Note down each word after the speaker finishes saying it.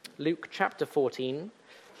Luke chapter 14,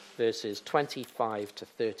 verses 25 to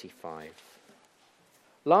 35.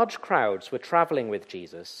 Large crowds were traveling with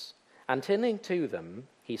Jesus, and turning to them,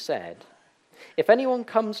 he said, "If anyone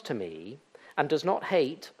comes to me and does not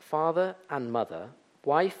hate father and mother,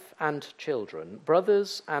 wife and children,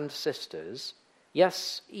 brothers and sisters,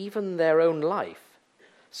 yes, even their own life,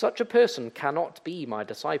 such a person cannot be my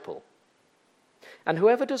disciple. And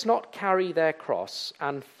whoever does not carry their cross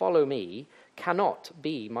and follow me cannot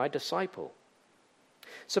be my disciple.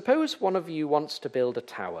 Suppose one of you wants to build a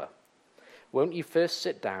tower. Won't you first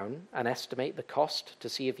sit down and estimate the cost to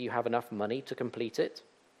see if you have enough money to complete it?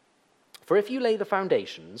 For if you lay the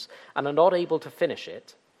foundations and are not able to finish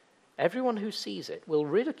it, everyone who sees it will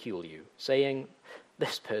ridicule you, saying,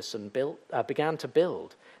 'This person began to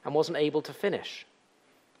build and wasn't able to finish.'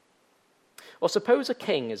 Or suppose a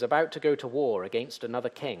king is about to go to war against another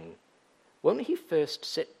king. Won't he first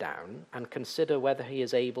sit down and consider whether he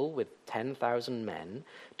is able, with 10,000 men,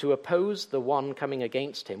 to oppose the one coming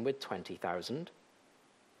against him with 20,000?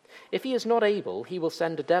 If he is not able, he will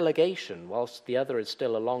send a delegation whilst the other is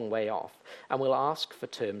still a long way off, and will ask for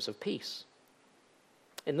terms of peace.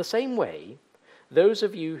 In the same way, those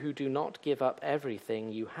of you who do not give up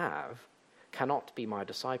everything you have cannot be my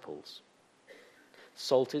disciples.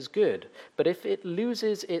 Salt is good, but if it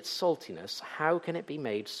loses its saltiness, how can it be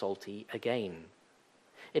made salty again?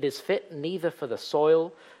 It is fit neither for the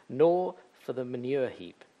soil nor for the manure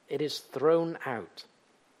heap. It is thrown out.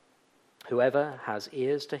 Whoever has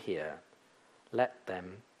ears to hear, let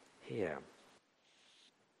them hear."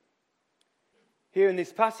 Here in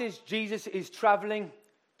this passage, Jesus is traveling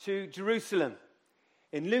to Jerusalem.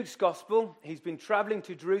 In Luke's Gospel, he's been traveling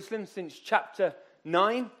to Jerusalem since chapter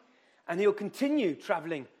 9. And he'll continue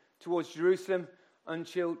traveling towards Jerusalem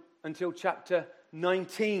until chapter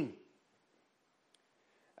 19.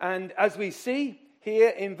 And as we see here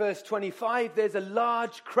in verse 25, there's a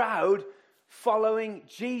large crowd following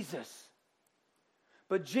Jesus.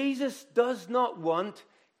 But Jesus does not want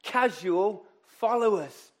casual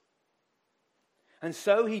followers. And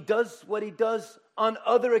so he does what he does on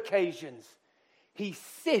other occasions. He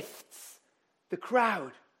sifts the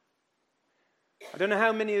crowd. I don't know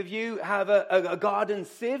how many of you have a garden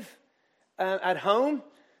sieve at home.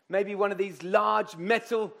 Maybe one of these large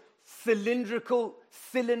metal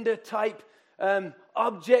cylinder type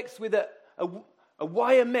objects with a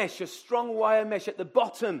wire mesh, a strong wire mesh at the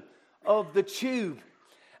bottom of the tube.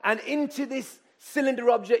 And into this cylinder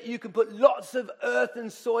object you can put lots of earth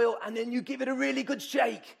and soil, and then you give it a really good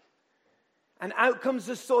shake. And out comes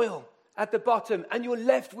the soil at the bottom, and you're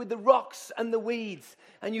left with the rocks and the weeds,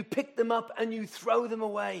 and you pick them up and you throw them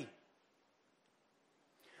away.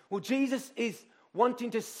 Well, Jesus is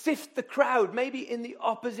wanting to sift the crowd, maybe in the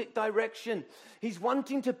opposite direction. He's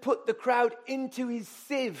wanting to put the crowd into his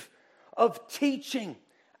sieve of teaching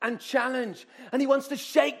and challenge, and he wants to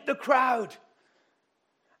shake the crowd.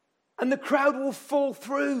 And the crowd will fall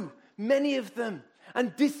through, many of them,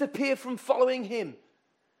 and disappear from following him.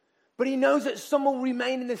 But he knows that some will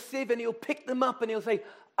remain in the sieve, and he'll pick them up and he'll say,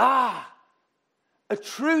 a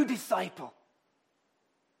true disciple.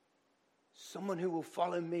 Someone who will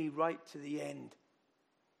follow me right to the end.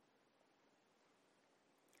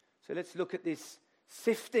 So let's look at this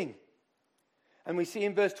sifting. And we see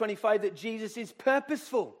in verse 25 that Jesus is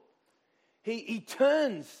purposeful. He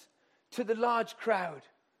turns to the large crowd.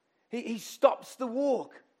 He stops the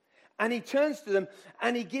walk. And he turns to them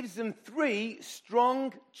and he gives them 3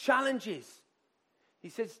 strong challenges. He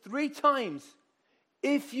says 3 times,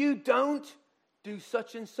 if you don't do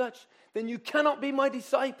such and such, then you cannot be my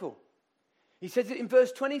disciple. He says it in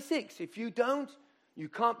verse 26, if you don't, you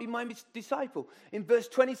can't be my disciple. In verse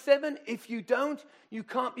 27, if you don't, you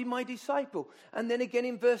can't be my disciple. And then again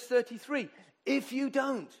in verse 33, if you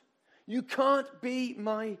don't, you can't be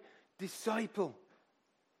my disciple.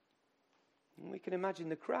 And we can imagine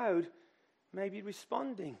the crowd maybe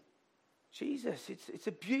responding, Jesus, it's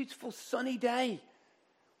a beautiful sunny day.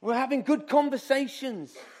 We're having good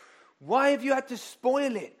conversations. Why have you had to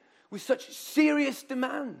spoil it with such serious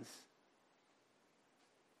demands?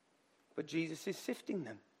 But Jesus is sifting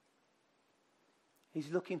them.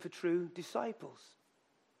 He's looking for true disciples.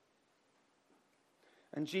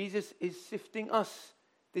 And Jesus is sifting us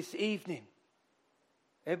this evening.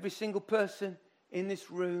 Every single person in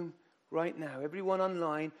this room right now, everyone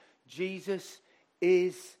online, Jesus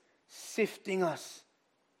is sifting us.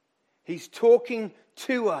 He's talking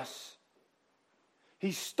to us.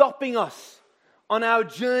 He's stopping us on our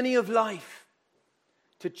journey of life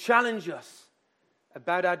to challenge us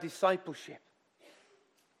about our discipleship.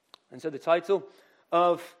 And so the title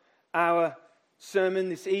of our sermon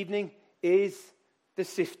this evening is The the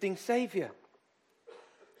sifting Saviour.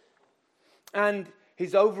 And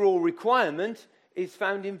his overall requirement is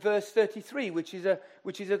found in verse 33, which is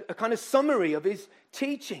a kind of summary of his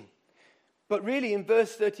teaching. But really in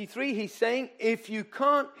verse 33 he's saying, you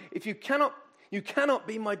cannot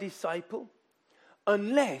be my disciple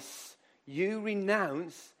unless you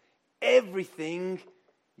renounce everything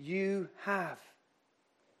you have.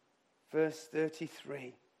 Verse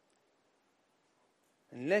 33.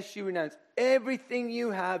 Unless you renounce everything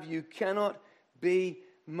you have, you cannot be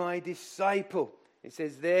my disciple. It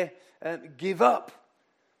says there, give up.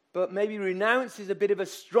 But maybe renounce is a bit of a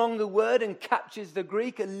stronger word and captures the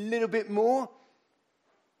Greek a little bit more.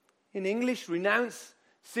 In English, renounce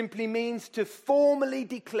simply means to formally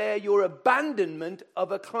declare your abandonment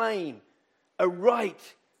of a claim, a right,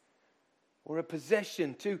 or a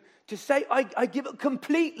possession. To say, I give up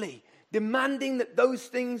completely, demanding that those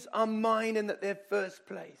things are mine and that they're first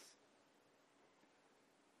place.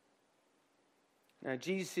 Now,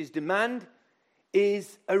 Jesus' demand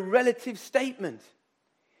is a relative statement.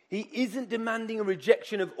 He isn't demanding a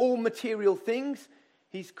rejection of all material things.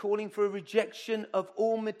 He's calling for a rejection of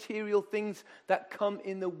all material things that come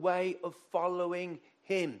in the way of following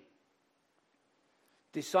him.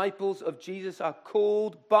 Disciples of Jesus are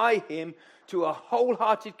called by him to a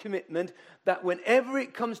wholehearted commitment that whenever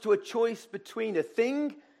it comes to a choice between a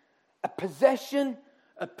thing, a possession,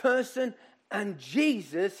 a person, and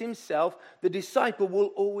Jesus himself, the disciple will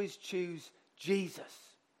always choose Jesus.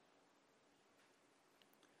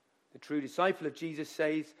 The true disciple of Jesus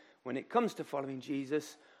says, when it comes to following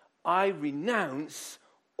Jesus, I renounce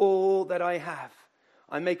all that I have.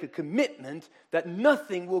 I make a commitment that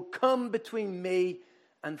nothing will come between me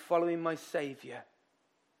and following my Saviour.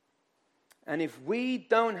 And if we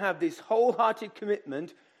don't have this wholehearted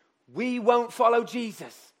commitment, we won't follow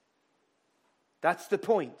Jesus. That's the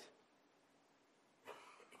point.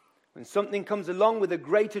 When something comes along with a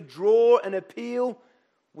greater draw and appeal,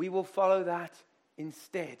 we will follow that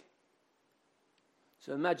instead.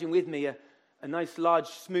 So imagine with me a nice large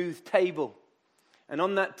smooth table. And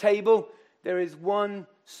on that table there is one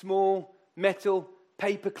small metal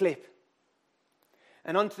paper clip.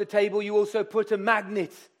 And onto the table you also put a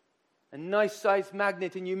magnet, a nice sized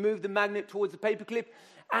magnet, and you move the magnet towards the paper clip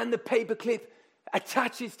and the paper clip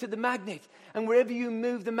attaches to the magnet. And wherever you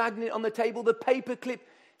move the magnet on the table, the paper clip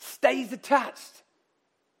stays attached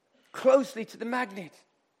closely to the magnet.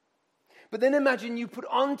 But then imagine you put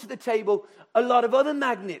onto the table a lot of other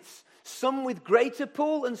magnets, some with greater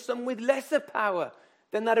pull and some with lesser power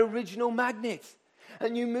than that original magnet.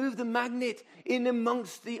 And you move the magnet in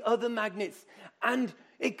amongst the other magnets, and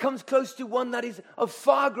it comes close to one that is of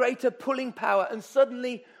far greater pulling power. And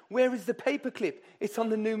suddenly, where is the paper clip? It's on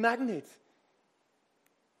the new magnet.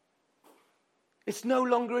 It's no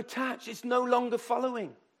longer attached. It's no longer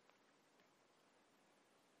following.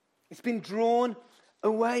 It's been drawn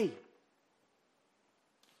away.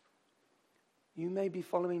 You may be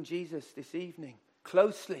following Jesus this evening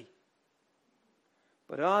closely.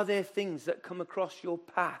 But are there things that come across your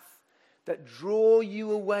path that draw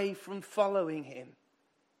you away from following him?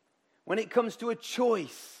 When it comes to a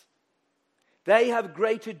choice, they have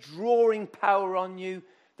greater drawing power on you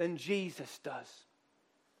than Jesus does.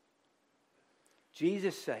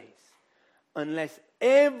 Jesus says, unless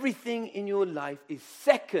everything in your life is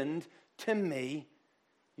second to me,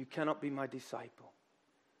 you cannot be my disciple.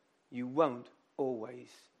 You won't always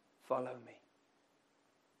follow me.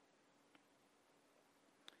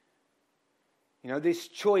 You know, this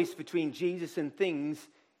choice between Jesus and things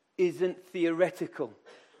isn't theoretical.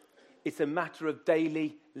 It's a matter of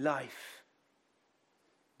daily life.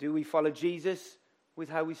 Do we follow Jesus with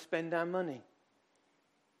how we spend our money?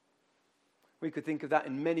 We could think of that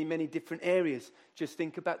in many, many different areas. Just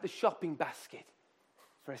think about the shopping basket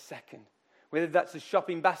for a second. Whether that's a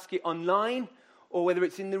shopping basket online or whether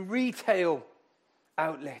it's in the retail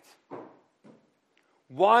outlet.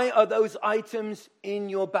 Why are those items in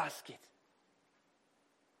your basket?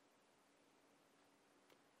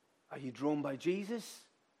 Are you drawn by Jesus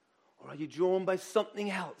or are you drawn by something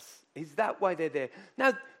else? Is that why they're there?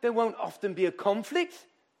 Now, there won't often be a conflict.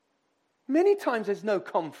 Many times there's no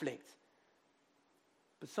conflict.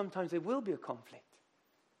 But sometimes there will be a conflict.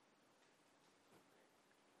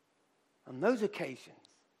 On those occasions,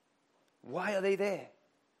 why are they there?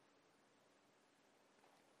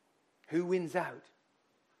 Who wins out?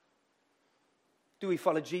 Do we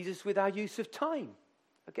follow Jesus with our use of time?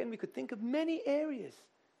 Again, we could think of many areas.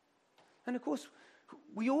 And of course,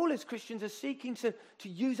 we all as Christians are seeking to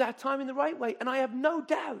use our time in the right way. And I have no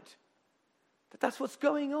doubt that that's what's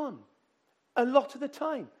going on a lot of the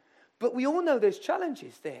time. But we all know there's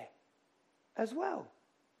challenges there. as well.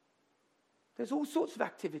 There's all sorts of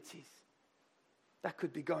activities that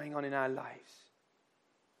could be going on in our lives.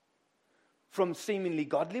 From seemingly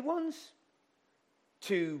godly ones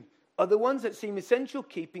to other ones that seem essential,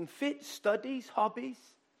 keeping fit, studies, hobbies,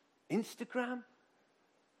 Instagram.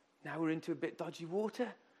 Now we're into a bit dodgy water.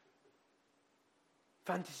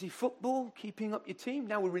 Fantasy football, keeping up your team.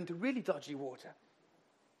 Now we're into really dodgy water.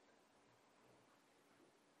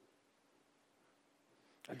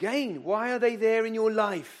 Again, why are they there in your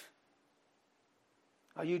life?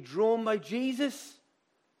 Are you drawn by Jesus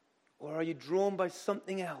or are you drawn by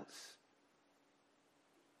something else?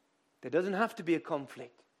 There doesn't have to be a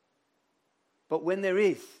conflict. But when there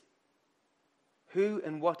is, who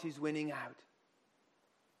and what is winning out?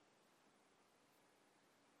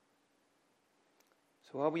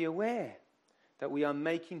 So are we aware that we are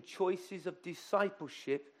making choices of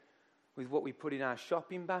discipleship with what we put in our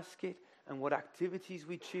shopping basket and what activities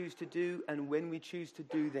we choose to do and when we choose to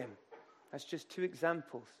do them? That's just two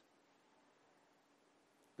examples.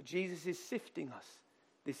 But Jesus is sifting us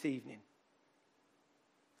this evening.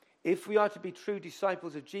 If we are to be true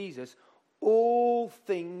disciples of Jesus, all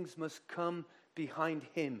things must come behind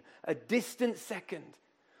him, a distant second.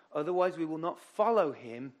 Otherwise, we will not follow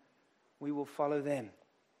him, we will follow them.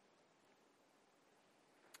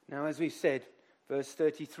 Now, as we've said, verse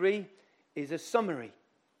 33 is a summary.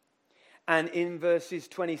 And in verses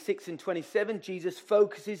 26 and 27, Jesus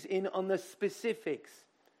focuses in on the specifics.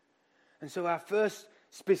 And so our first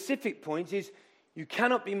specific point is, you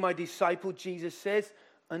cannot be my disciple, Jesus says,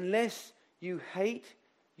 unless you hate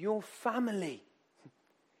your family.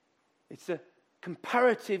 It's a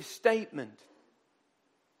comparative statement.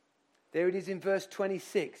 There it is in verse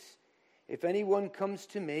 26. If anyone comes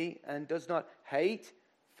to me and does not hate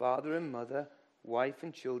father and mother, wife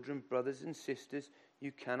and children, brothers and sisters,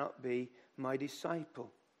 you cannot be my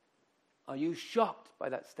disciple. Are you shocked by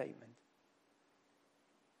that statement?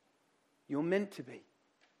 You're meant to be.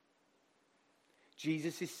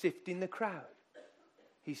 Jesus is sifting the crowd.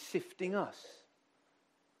 He's sifting us.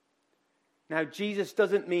 Now, Jesus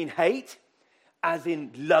doesn't mean hate, as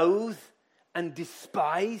in loathe and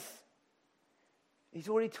despise. He's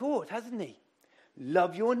already taught, hasn't he?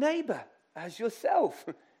 Love your neighbor as yourself.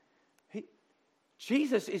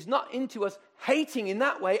 Jesus is not into us hating in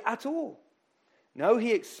that way at all. No,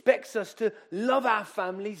 he expects us to love our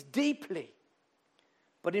families deeply.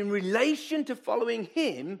 But in relation to following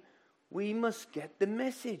him, we must get the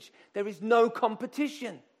message. There is no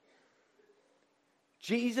competition.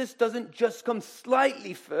 Jesus doesn't just come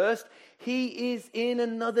slightly first. He is in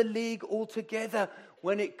another league altogether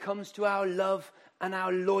when it comes to our love and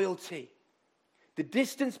our loyalty. The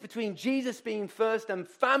distance between Jesus being first and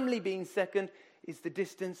family being second is the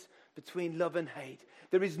distance between love and hate.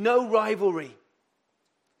 There is no rivalry.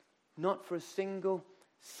 Not for a single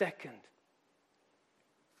second.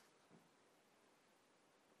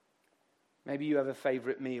 Maybe you have a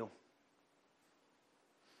favorite meal.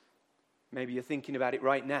 Maybe you're thinking about it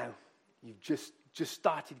right now. You've just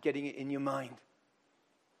started getting it in your mind.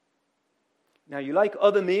 Now, you like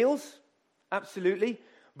other meals? Absolutely.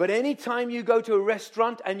 But any time you go to a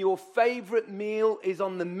restaurant and your favorite meal is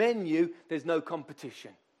on the menu, there's no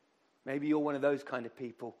competition. Maybe you're one of those kind of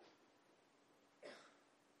people.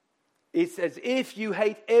 It's as if you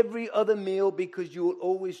hate every other meal because you will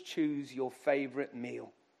always choose your favorite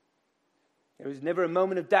meal. There is never a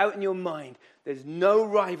moment of doubt in your mind. There's no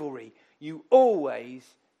rivalry. You always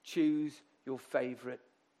choose your favorite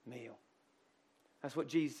meal. That's what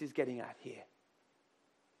Jesus is getting at here.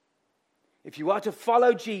 If you are to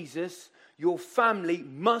follow Jesus, your family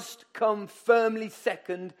must come firmly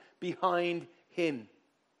second behind him.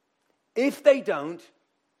 If they don't,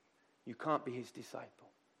 you can't be his disciple.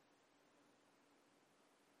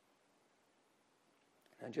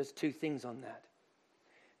 And just two things on that.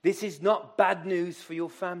 This is not bad news for your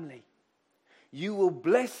family. You will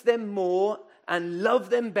bless them more and love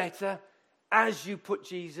them better as you put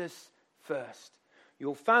Jesus first.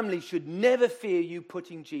 Your family should never fear you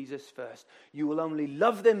putting Jesus first. You will only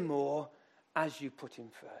love them more as you put him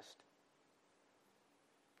first.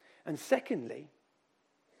 And secondly,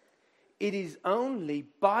 it is only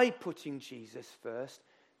by putting Jesus first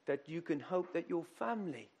that you can hope that your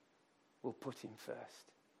family will put him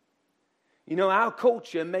first. You know, our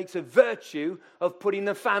culture makes a virtue of putting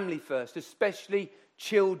the family first, especially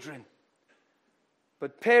children.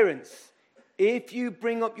 But parents, if you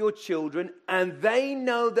bring up your children and they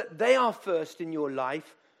know that they are first in your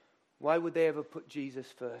life, why would they ever put Jesus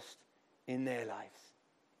first in their lives?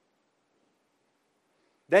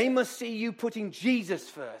 They must see you putting Jesus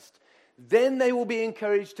first. Then they will be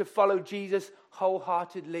encouraged to follow Jesus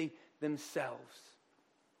wholeheartedly themselves.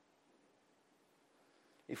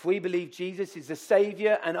 If we believe Jesus is the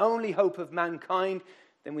Saviour and only hope of mankind,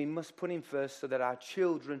 then we must put him first so that our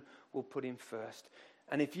children will put him first.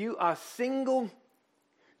 And if you are single,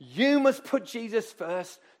 you must put Jesus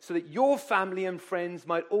first so that your family and friends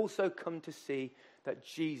might also come to see that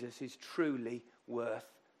Jesus is truly worth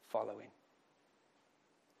following.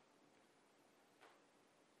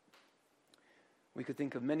 We could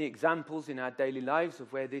think of many examples in our daily lives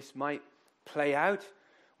of where this might play out.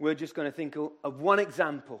 We're just going to think of one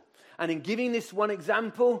example. And in giving this one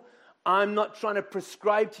example, I'm not trying to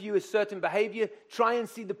prescribe to you a certain behavior. Try and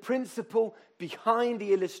see the principle behind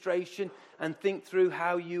the illustration and think through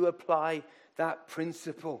how you apply that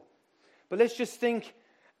principle. But let's just think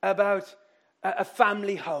about a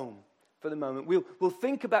family home for the moment. We'll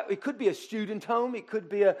think about, it could be a student home, it could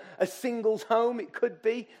be a singles home, it could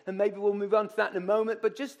be, and maybe we'll move on to that in a moment,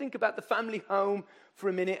 but just think about the family home for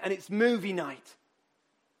a minute, and it's movie night.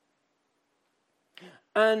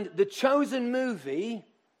 And the chosen movie,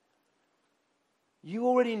 you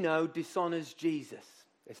already know, dishonors Jesus.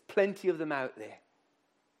 There's plenty of them out there.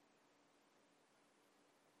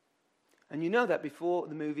 And you know that before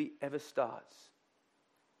the movie ever starts.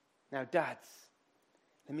 Now, dads,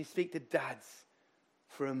 let me speak to dads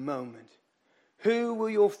for a moment. Who will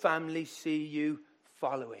your family see you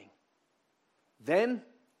following? Them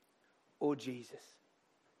or Jesus?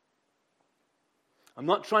 I'm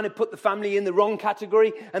not trying to put the family in the wrong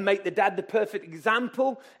category and make the dad the perfect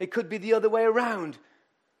example. It could be the other way around.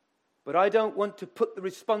 But I don't want to put the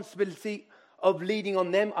responsibility of leading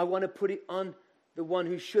on them. I want to put it on the one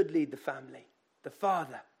who should lead the family, the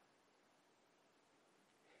father.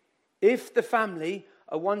 If the family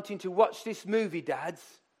are wanting to watch this movie, dads,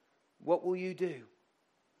 what will you do?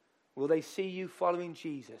 Will they see you following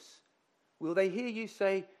Jesus? Will they hear you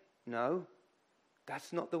say, no,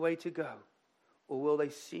 that's not the way to go? Or will they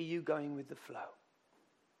see you going with the flow?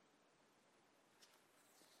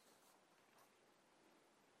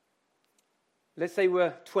 Let's say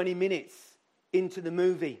we're 20 minutes into the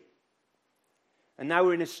movie, and now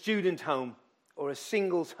we're in a student home or a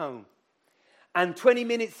singles home. And 20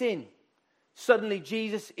 minutes in, suddenly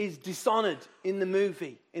Jesus is dishonored in the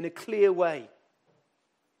movie in a clear way.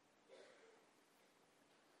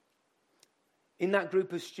 In that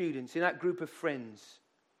group of students, in that group of friends,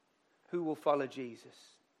 who will follow Jesus?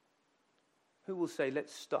 Who will say,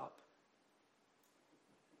 let's stop?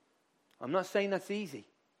 I'm not saying that's easy.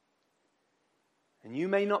 And you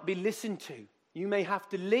may not be listened to. You may have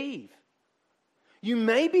to leave. You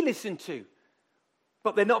may be listened to,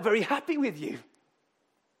 but they're not very happy with you.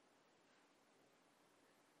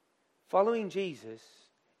 Following Jesus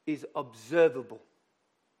is observable.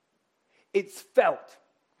 It's felt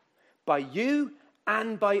by you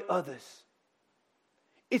and by others.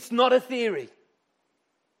 It's not a theory.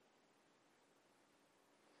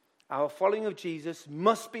 Our following of Jesus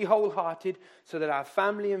must be wholehearted so that our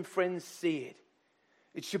family and friends see it.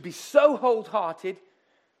 It should be so wholehearted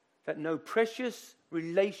that no precious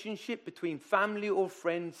relationship between family or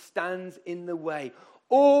friends stands in the way.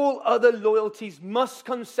 All other loyalties must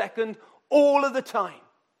come second all of the time.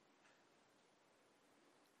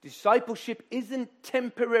 Discipleship isn't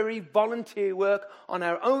temporary volunteer work on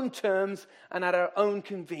our own terms and at our own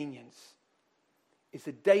convenience. It's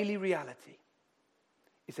a daily reality.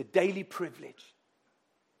 It's a daily privilege.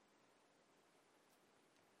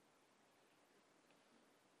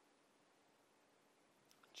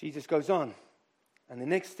 Jesus goes on, and the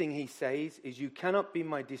next thing he says is, you cannot be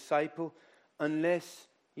my disciple unless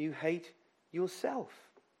you hate yourself.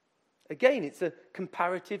 Again, it's a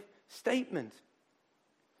comparative statement.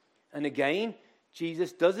 And again,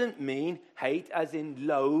 Jesus doesn't mean hate as in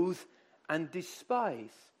loathe and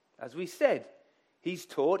despise. As we said, he's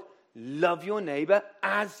taught, love your neighbor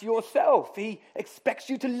as yourself. He expects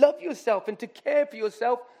you to love yourself and to care for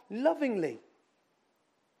yourself lovingly.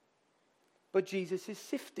 But Jesus is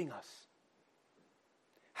sifting us.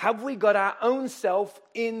 Have we got our own self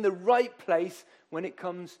in the right place when it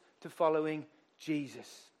comes to following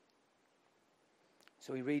Jesus?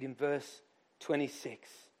 So we read in verse 26.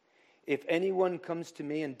 If anyone comes to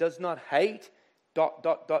me and does not hate ...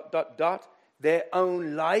 their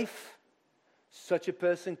own life, such a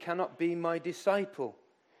person cannot be my disciple.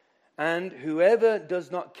 And whoever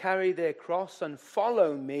does not carry their cross and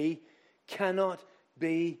follow me cannot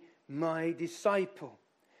be my disciple.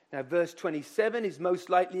 Now, verse 27 is most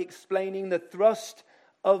likely explaining the thrust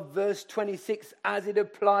of verse 26 as it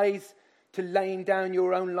applies to laying down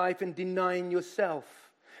your own life and denying yourself.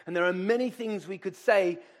 And there are many things we could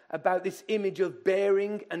say about this image of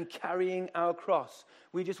bearing and carrying our cross.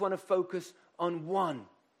 We just want to focus on one.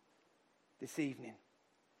 this evening.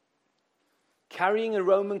 Carrying a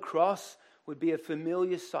Roman cross would be a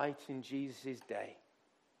familiar sight in Jesus' day.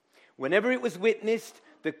 Whenever it was witnessed,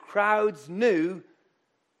 the crowds knew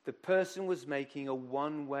the person was making a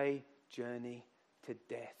one-way journey to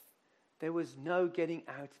death. There was no getting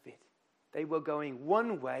out of it. They were going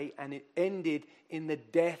one way, and it ended in the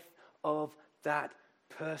death of that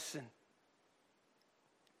person.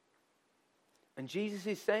 And Jesus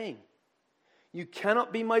is saying, you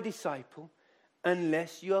cannot be my disciple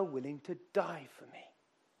unless you are willing to die for me.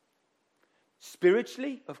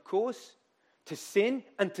 Spiritually, of course, to sin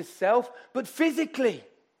and to self, but physically.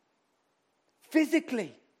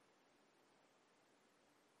 Physically.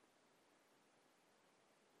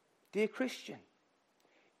 Dear Christian,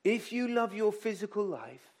 if you love your physical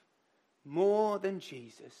life more than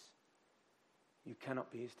Jesus, you cannot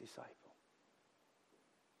be his disciple.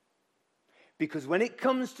 Because when it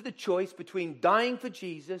comes to the choice between dying for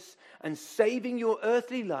Jesus and saving your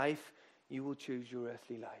earthly life, you will choose your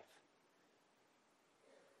earthly life.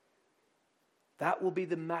 That will be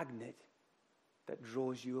the magnet that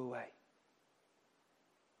draws you away.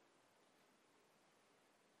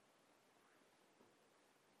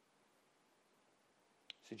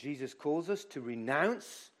 So Jesus calls us to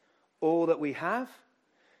renounce all that we have,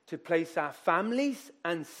 to place our families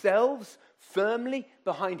and selves firmly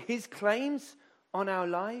behind his claims on our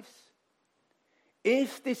lives.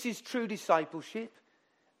 If this is true discipleship,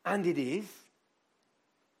 and it is,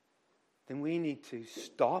 then we need to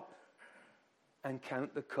stop and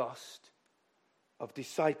count the cost of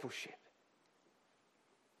discipleship.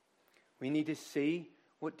 We need to see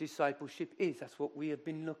what discipleship is. That's what we have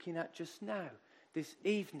been looking at just now, this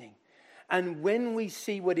evening. And when we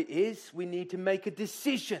see what it is, we need to make a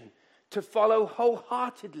decision to follow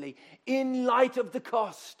wholeheartedly in light of the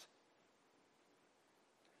cost.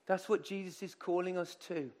 That's what Jesus is calling us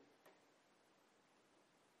to.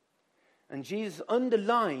 And Jesus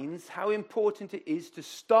underlines how important it is to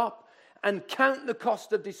stop and count the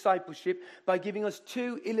cost of discipleship by giving us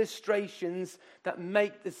two illustrations that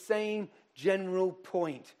make the same general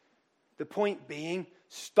point. The point being,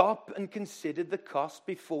 stop and consider the cost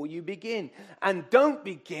before you begin. And don't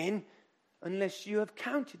begin unless you have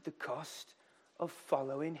counted the cost of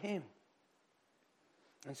following him.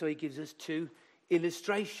 And so he gives us two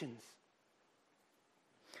illustrations.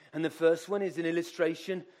 And the first one is an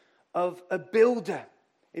illustration of a builder.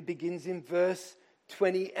 It begins in verse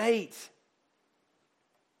 28.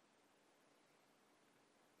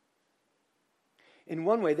 In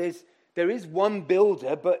one way, there is one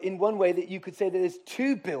builder, but in one way that you could say that there's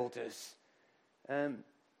two builders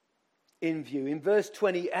in view. In verse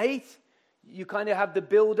 28, you kind of have the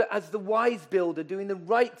builder as the wise builder doing the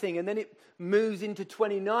right thing, and then it moves into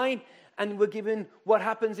 29, and we're given what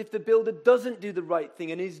happens if the builder doesn't do the right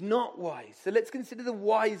thing and is not wise. So let's consider the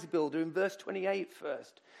wise builder in verse 28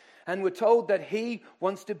 first. And we're told that he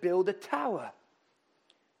wants to build a tower.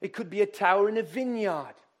 It could be a tower in a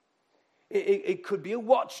vineyard. It could be a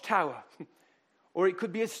watchtower. Or it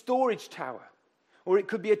could be a storage tower. Or it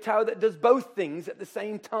could be a tower that does both things at the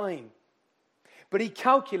same time. But he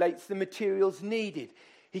calculates the materials needed.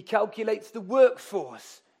 He calculates the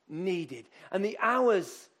workforce needed. And the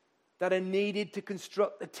hours that are needed to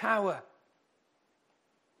construct the tower.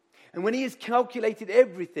 And when he has calculated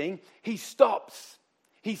everything, he stops.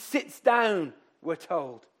 He sits down, we're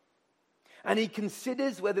told. And he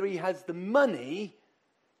considers whether he has the money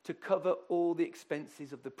to cover all the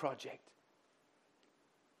expenses of the project.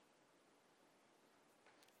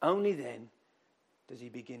 Only then does he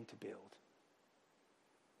begin to build.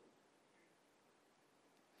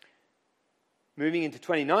 Moving into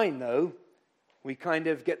 29, though, we kind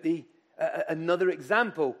of get another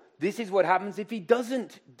example. This is what happens if he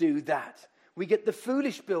doesn't do that. We get the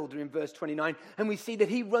foolish builder in verse 29, and we see that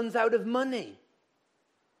he runs out of money.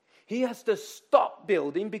 He has to stop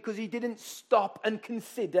building because he didn't stop and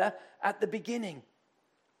consider at the beginning.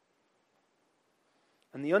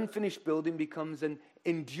 And the unfinished building becomes an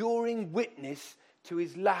enduring witness to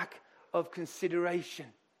his lack of consideration.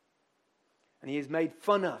 And he is made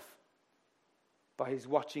fun of by his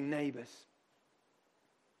watching neighbors.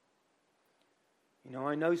 You know,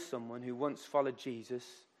 I know someone who once followed Jesus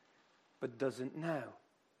but doesn't now.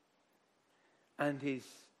 And his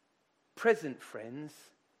present friends,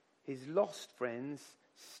 his lost friends,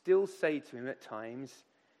 still say to him at times,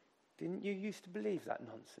 "Didn't you used to believe that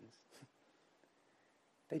nonsense?"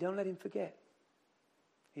 They don't let him forget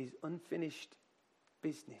his unfinished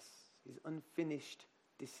business, his unfinished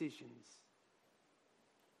decisions.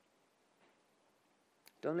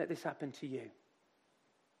 Don't let this happen to you.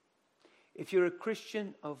 If you're a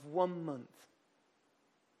Christian of 1 month,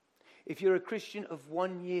 if you're a Christian of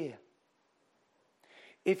 1 year,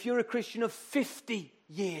 if you're a Christian of 50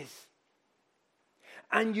 years,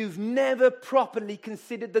 and you've never properly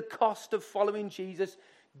considered the cost of following Jesus,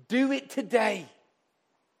 do it today.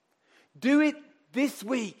 Do it this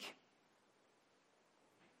week.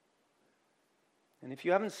 And if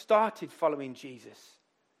you haven't started following Jesus,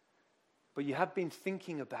 but you have been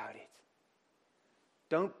thinking about it,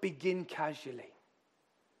 don't begin casually.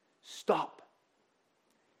 Stop.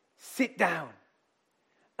 Sit down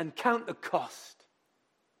and count the cost.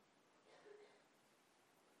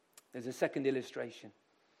 There's a second illustration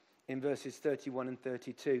in verses 31 and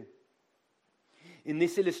 32. In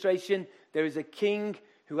this illustration, there is a king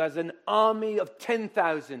who has an army of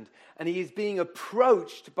 10,000, and he is being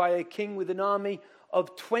approached by a king with an army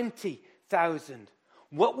of 20,000.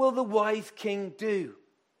 What will the wise king do?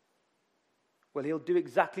 Well, he'll do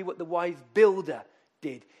exactly what the wise builder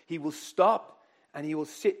did. He will stop and he will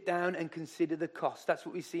sit down and consider the cost. That's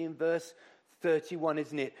what we see in verse 31,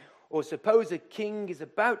 isn't it? Or suppose a king is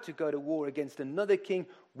about to go to war against another king.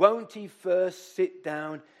 Won't he first sit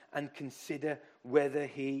down and consider whether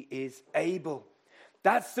he is able?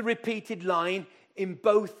 That's the repeated line in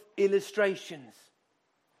both illustrations.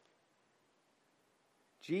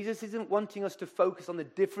 Jesus isn't wanting us to focus on the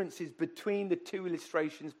differences between the two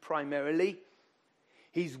illustrations primarily.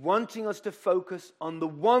 He's wanting us to focus on the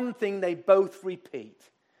one thing they both repeat.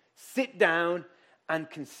 Sit down and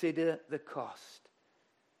consider the cost.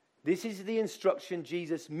 This is the instruction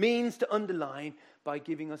Jesus means to underline by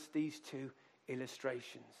giving us these two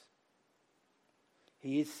illustrations.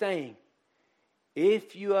 He is saying,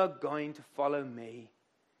 if you are going to follow me,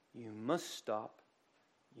 you must stop,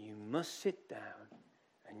 you must sit down,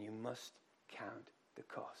 and you must count the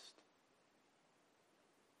cost.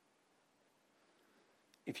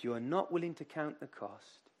 If you are not willing to count the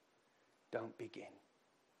cost, don't begin.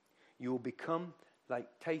 You will become like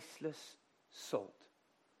tasteless salt.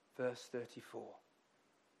 Verse 34.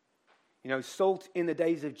 You know, salt in the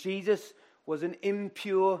days of Jesus was an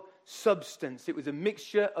impure substance. It was a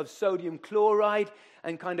mixture of sodium chloride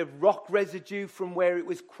and kind of rock residue from where it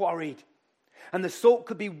was quarried. And the salt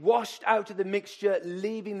could be washed out of the mixture,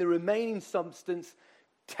 leaving the remaining substance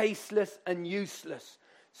tasteless and useless.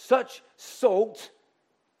 Such salt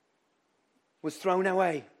was thrown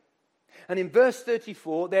away. And in verse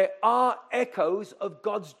 34, there are echoes of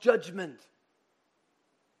God's judgment.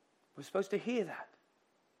 We're supposed to hear that.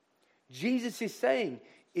 Jesus is saying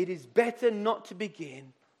it is better not to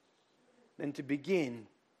begin than to begin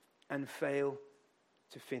and fail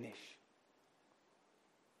to finish.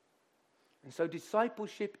 And so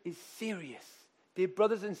discipleship is serious. Dear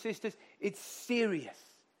brothers and sisters, it's serious.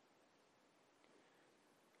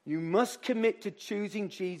 You must commit to choosing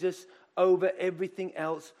Jesus over everything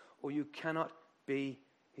else, or you cannot be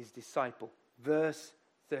his disciple. Verse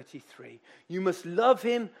 33. You must love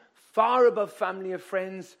him far above family or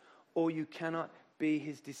friends, or you cannot be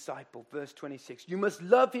his disciple. Verse 26. You must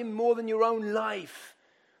love him more than your own life,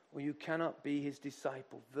 or you cannot be his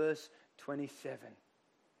disciple. Verse 27.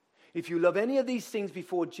 If you love any of these things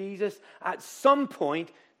before Jesus, at some point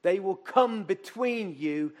they will come between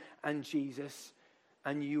you and Jesus,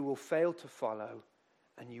 and you will fail to follow,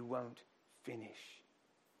 and you won't finish.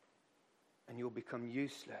 And you'll become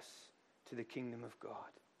useless to the kingdom of God.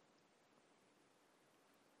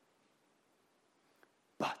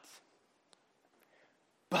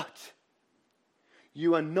 But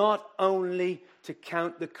you are not only to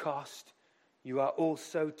count the cost, you are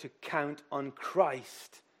also to count on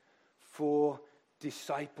Christ for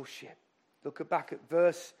discipleship. Look back at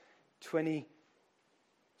verse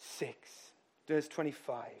 26, verse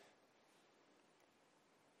 25.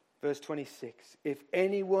 Verse 26. If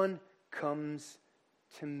anyone comes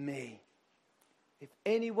to me. If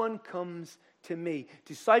anyone comes to me.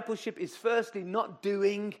 Discipleship is firstly not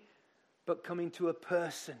doing, but coming to a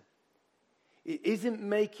person. It isn't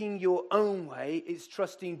making your own way, it's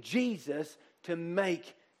trusting Jesus to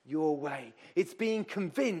make your way. It's being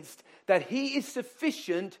convinced that he is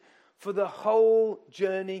sufficient for the whole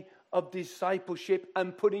journey of discipleship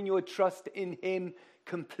and putting your trust in him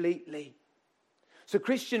completely. So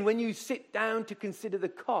Christian, when you sit down to consider the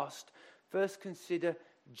cost, first consider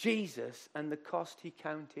Jesus and the cost he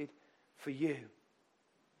counted for you.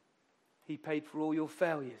 He paid for all your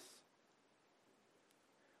failures,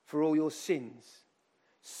 for all your sins,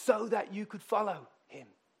 so that you could follow him.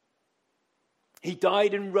 He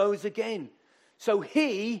died and rose again, so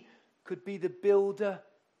he could be the builder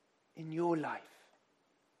in your life.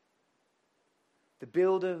 The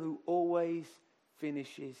builder who always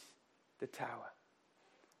finishes the tower.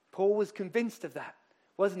 Paul was convinced of that,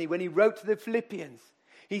 wasn't he? When he wrote to the Philippians,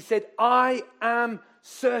 He said, I am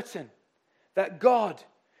certain that God,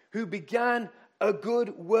 who began a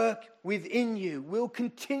good work within you, will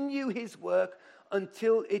continue his work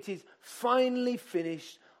until it is finally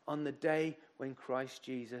finished on the day when Christ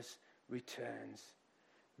Jesus returns.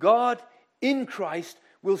 God in Christ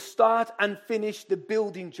will start and finish the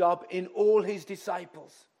building job in all his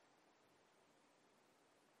disciples.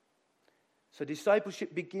 So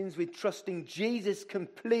discipleship begins with trusting Jesus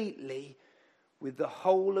completely with the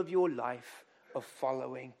whole of your life of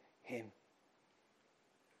following him.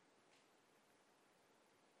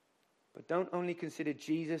 But don't only consider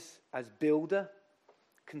Jesus as builder,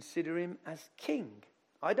 consider him as king.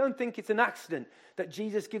 I don't think it's an accident that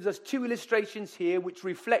Jesus gives us two illustrations here which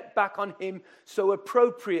reflect back on him so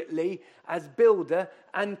appropriately as builder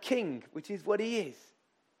and king, which is what he is.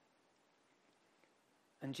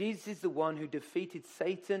 And Jesus is the one who defeated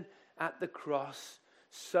Satan at the cross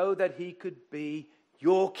so that he could be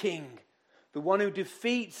your king, the one who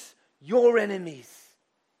defeats your enemies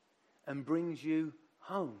and brings you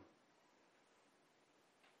home.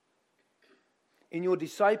 In your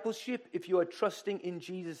discipleship, if you are trusting in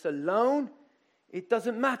Jesus alone, it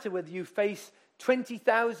doesn't matter whether you face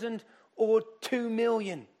 20,000 or 2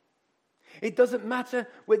 million. It doesn't matter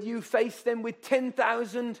whether you face them with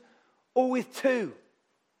 10,000 or with 2.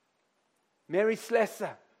 Mary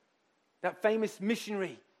Slessor, that famous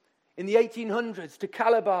missionary in the 1800s to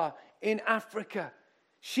Calabar in Africa,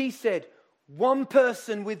 she said, one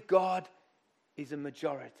person with God is a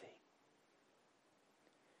majority.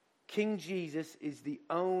 King Jesus is the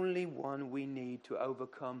only one we need to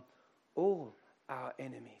overcome all our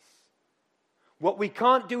enemies. What we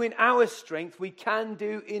can't do in our strength, we can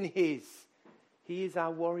do in his. He is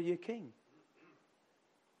our warrior king.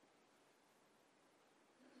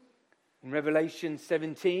 In Revelation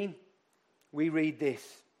 17, we read this.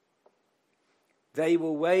 They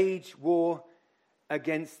will wage war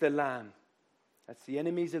against the Lamb. That's the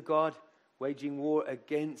enemies of God waging war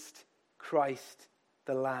against Christ,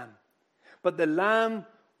 the Lamb. But the Lamb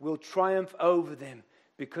will triumph over them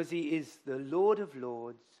because he is the Lord of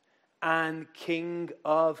lords and King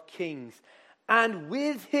of kings. And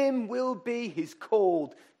with him will be his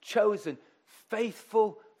called, chosen,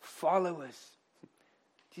 faithful followers.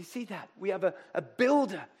 Do you see that? We have a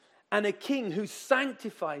builder and a king who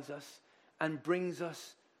sanctifies us and brings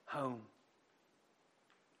us home.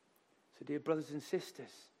 So dear brothers and sisters,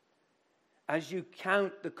 as you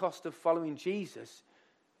count the cost of following Jesus,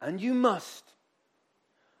 and you must,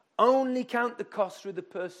 only count the cost through the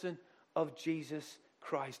person of Jesus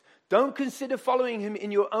Christ. Don't consider following him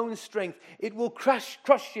in your own strength. It will crush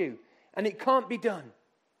you, and it can't be done.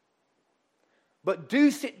 But do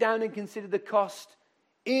sit down and consider the cost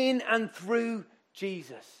in and through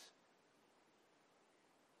Jesus.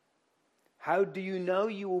 How do you know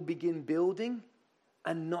you will begin building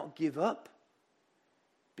and not give up?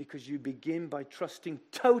 Because you begin by trusting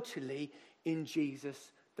totally in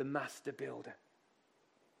Jesus, the master builder.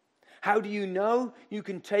 How do you know you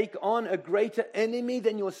can take on a greater enemy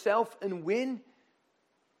than yourself and win?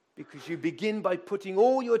 Because you begin by putting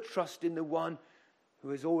all your trust in the one who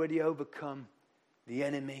has already overcome the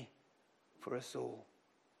enemy for us all.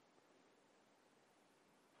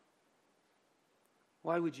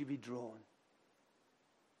 Why would you be drawn?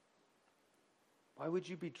 Why would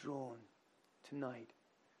you be drawn tonight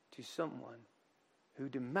to someone who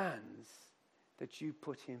demands that you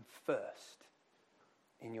put him first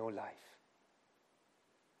in your life?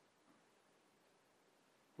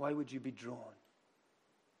 Why would you be drawn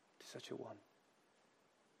to such a one?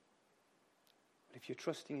 But if you're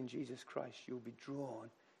trusting in Jesus Christ, you'll be drawn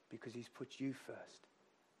because he's put you first.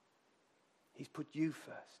 He's put you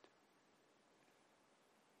first.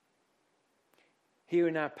 Here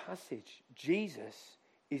in our passage, Jesus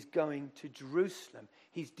is going to Jerusalem.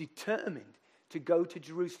 He's determined to go to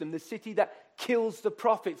Jerusalem, the city that kills the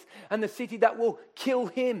prophets and the city that will kill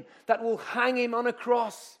him, that will hang him on a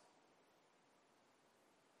cross.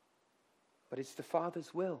 But it's the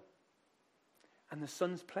Father's will and the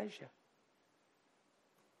Son's pleasure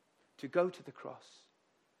to go to the cross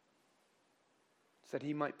so that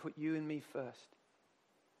he might put you and me first,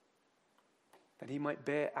 that he might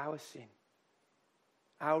bear our sin,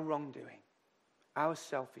 our wrongdoing, our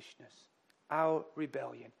selfishness, our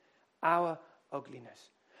rebellion, our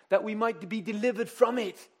ugliness, that we might be delivered from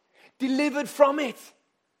it,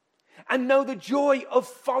 and know the joy of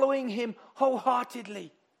following him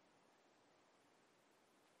wholeheartedly.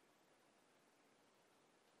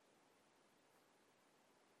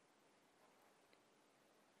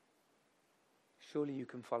 Surely you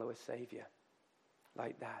can follow a Saviour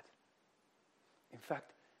like that. In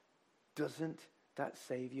fact, doesn't that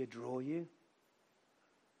Saviour draw you?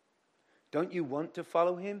 Don't you want to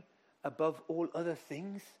follow him above all other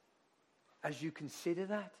things as you consider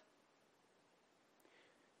that?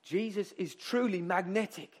 Jesus is truly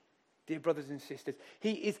magnetic, dear brothers and sisters.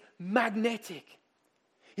 He is magnetic.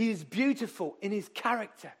 He is beautiful in his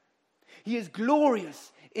character. He is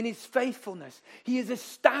glorious in his faithfulness. He is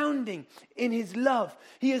astounding in his love.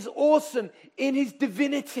 He is awesome in his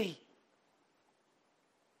divinity.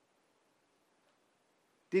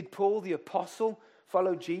 Did Paul the apostle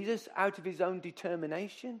follow Jesus out of his own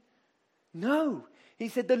determination? No. He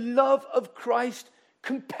said, the love of Christ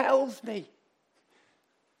compels me,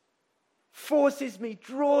 forces me,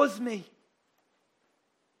 draws me.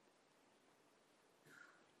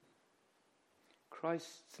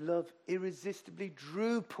 Christ's love irresistibly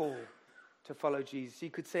drew Paul to follow Jesus. He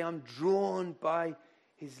could say, I'm drawn by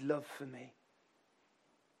his love for me.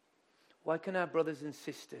 Why can our brothers and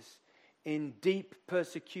sisters in deep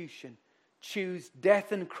persecution choose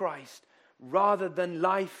death and Christ rather than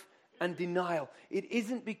life and denial? It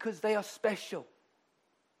isn't because they are special.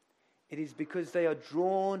 It is because they are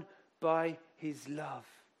drawn by his love.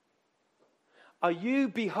 Are you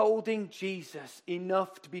beholding Jesus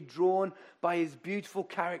enough to be drawn by his beautiful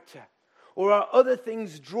character? Or are other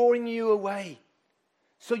things drawing you away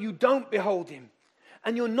so you don't behold him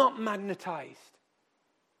and you're not magnetized?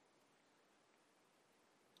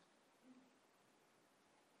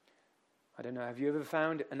 I don't know, have you ever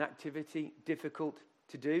found an activity difficult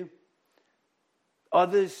to do?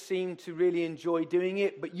 Others seem to really enjoy doing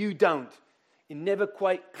it, but you don't. It never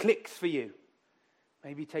quite clicks for you.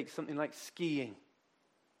 Maybe take something like skiing.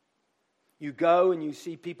 You go and you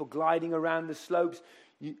see people gliding around the slopes.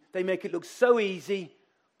 They make it look so easy,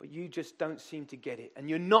 but you just don't seem to get it. And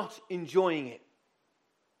you're not enjoying it.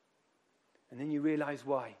 And then you realize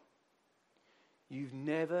why. You've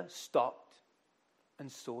never stopped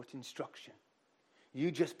and sought instruction. You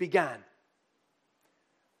just began.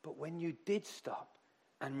 But when you did stop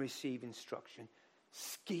and receive instruction,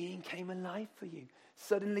 skiing came alive for you.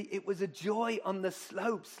 Suddenly it was a joy on the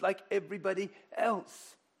slopes like everybody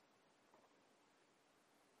else.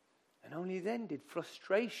 And only then did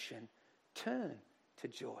frustration turn to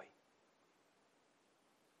joy.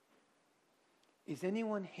 Is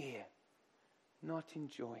anyone here not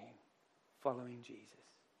enjoying following Jesus?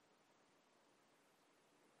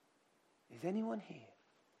 Is anyone here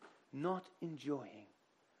not enjoying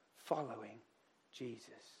following Jesus?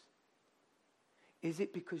 Is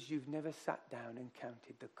it because you've never sat down and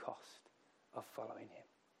counted the cost of following him?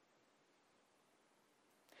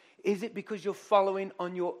 Is it because you're following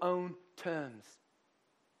on your own terms?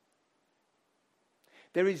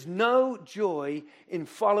 There is no joy in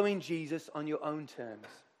following Jesus on your own terms.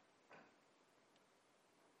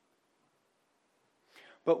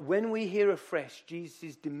 But when we hear afresh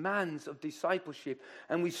Jesus' demands of discipleship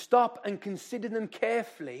and we stop and consider them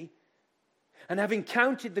carefully, and having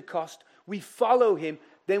counted the cost, we follow him,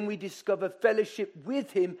 then we discover fellowship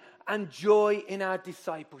with him and joy in our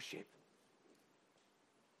discipleship.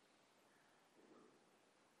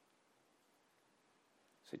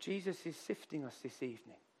 So Jesus is sifting us this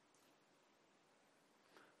evening.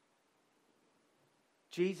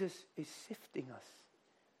 Jesus is sifting us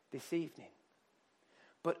this evening.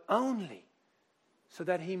 But only so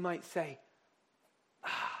that he might say,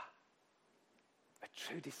 a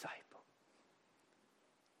true disciple.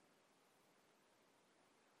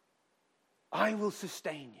 I will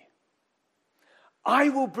sustain you. I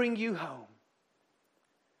will bring you home.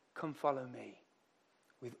 Come follow me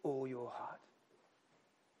with all your heart.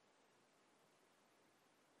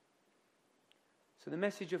 So the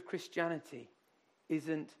message of Christianity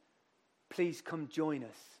isn't, please come join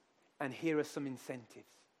us and here are some incentives.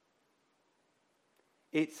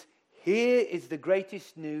 It's, here is the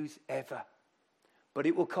greatest news ever, but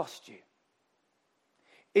it will cost you.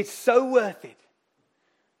 It's so worth it,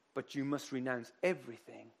 but you must renounce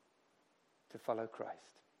everything to follow Christ.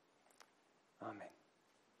 Amen.